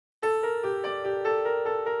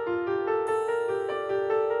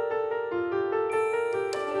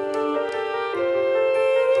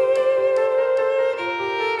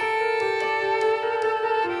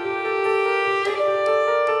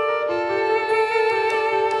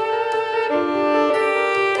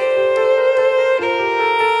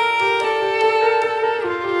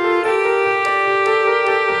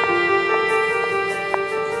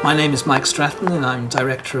My name is Mike Stratton and I'm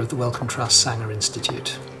Director of the Wellcome Trust Sanger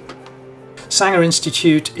Institute. Sanger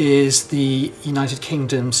Institute is the United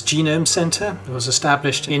Kingdom's Genome Centre. It was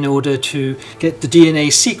established in order to get the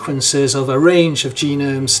DNA sequences of a range of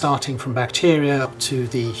genomes starting from bacteria up to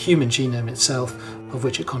the human genome itself, of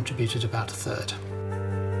which it contributed about a third.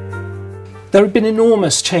 There have been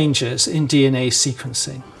enormous changes in DNA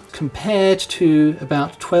sequencing. Compared to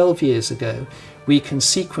about 12 years ago, we can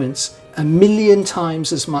sequence 1 million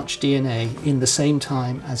times as much DNA in the same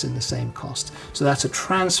time as in the same cost. So that's a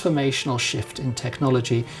transformational shift in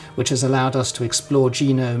technology which has allowed us to explore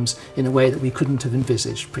genomes in a way that we couldn't have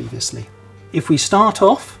envisaged previously. If we start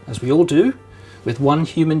off, as we all do, with one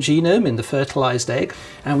human genome in the fertilized egg,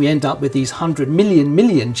 and we end up with these 100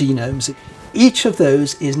 million genomes, each of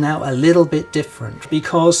those is now a little bit different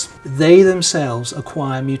because they themselves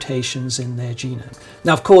acquire mutations in their genome.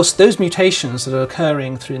 Now, of course, those mutations that are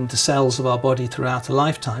occurring in the cells of our body throughout a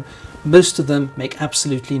lifetime, most of them make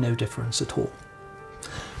absolutely no difference at all.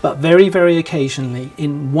 But very, very occasionally,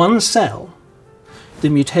 in one cell, the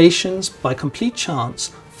mutations, by complete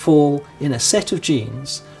chance, fall in a set of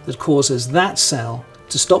genes that causes that cell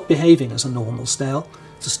to stop behaving as a normal cell,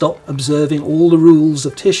 to stop observing all the rules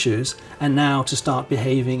of tissues, and now to start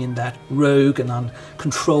behaving in that rogue and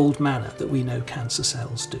uncontrolled manner that we know cancer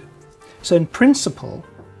cells do. So in principle,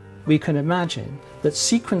 we can imagine that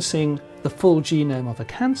sequencing the full genome of a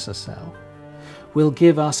cancer cell will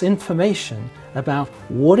give us information about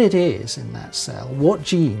what it is in that cell, what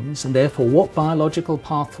genes, and therefore what biological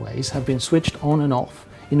pathways have been switched on and off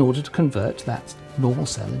in order to convert that normal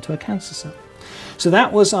cell into a cancer cell. So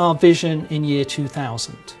that was our vision in year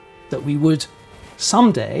 2000, that we would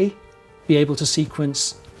someday be able to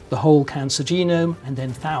sequence the whole cancer genome and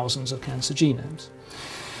then thousands of cancer genomes.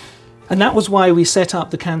 And that was why we set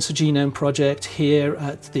up the Cancer Genome Project here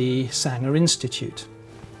at the Sanger Institute.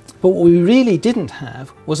 But what we really didn't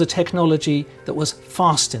have was a technology that was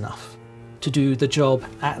fast enough to do the job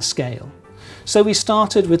at scale. So we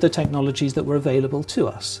started with the technologies that were available to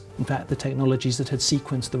us. In fact, the technologies that had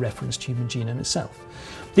sequenced the referenced human genome itself.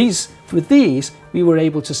 With these, we were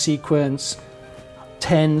able to sequence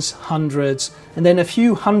tens, hundreds, and then a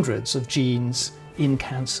few hundreds of genes in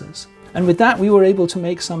cancers. And with that, we were able to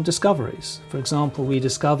make some discoveries. For example, we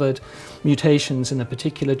discovered mutations in a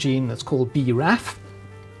particular gene that's called BRAF,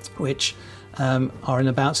 which are in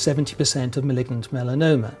about 70% of malignant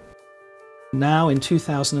melanoma. Now, in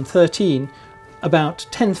 2013, about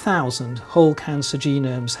 10,000 whole cancer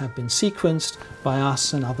genomes have been sequenced by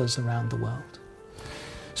us and others around the world.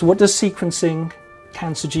 So what does sequencing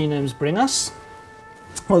cancer genomes bring us?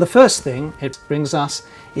 Well, the first thing it brings us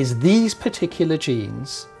is these particular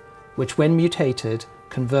genes, which when mutated,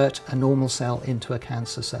 convert a normal cell into a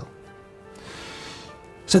cancer cell.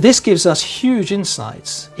 So this gives us huge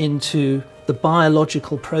insights into the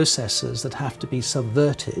biological processes that have to be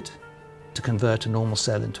subverted to convert a normal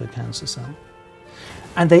cell into a cancer cell.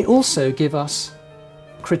 And they also give us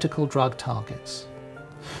critical drug targets.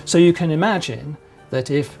 So you can imagine that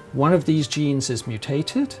if one of these genes is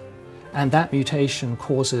mutated, and that mutation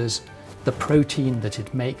causes the protein that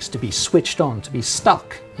it makes to be switched on, to be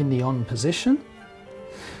stuck in the on position,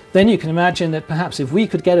 then you can imagine that perhaps if we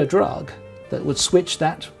could get a drug that would switch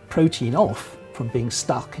that protein off from being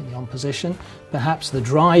stuck in the on position, perhaps the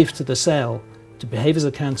drive to the cell to behave as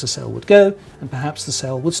a cancer cell would go, and perhaps the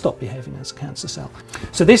cell would stop behaving as a cancer cell.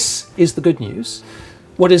 So this is the good news.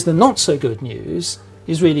 What is the not so good news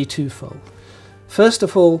is really twofold. First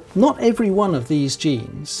of all, not every one of these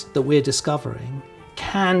genes that we're discovering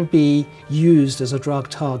can be used as a drug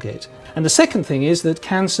target. And the second thing is that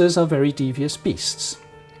cancers are very devious beasts.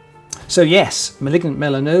 So yes, malignant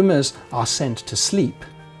melanomas are sent to sleep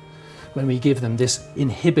when we give them this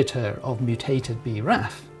inhibitor of mutated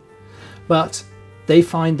BRAF, but they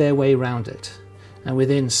find their way around it. And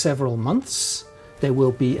within several months, there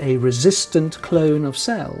will be a resistant clone of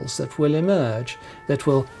cells that will emerge that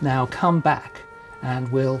will now come back and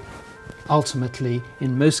will ultimately,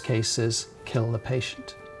 in most cases, kill the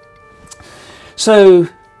patient. So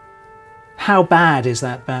how bad is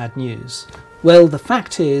that bad news? Well, the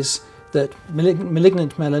fact is that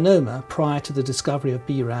malignant melanoma, prior to the discovery of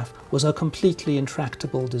BRAF, was a completely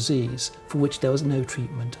intractable disease for which there was no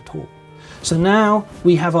treatment at all. So now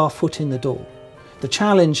we have our foot in the door. The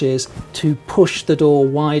challenge is to push the door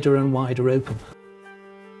wider and wider open.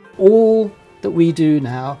 All that we do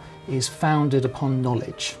now is founded upon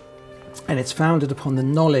knowledge. And it's founded upon the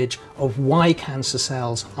knowledge of why cancer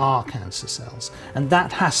cells are cancer cells. And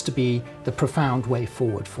that has to be the profound way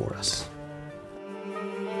forward for us.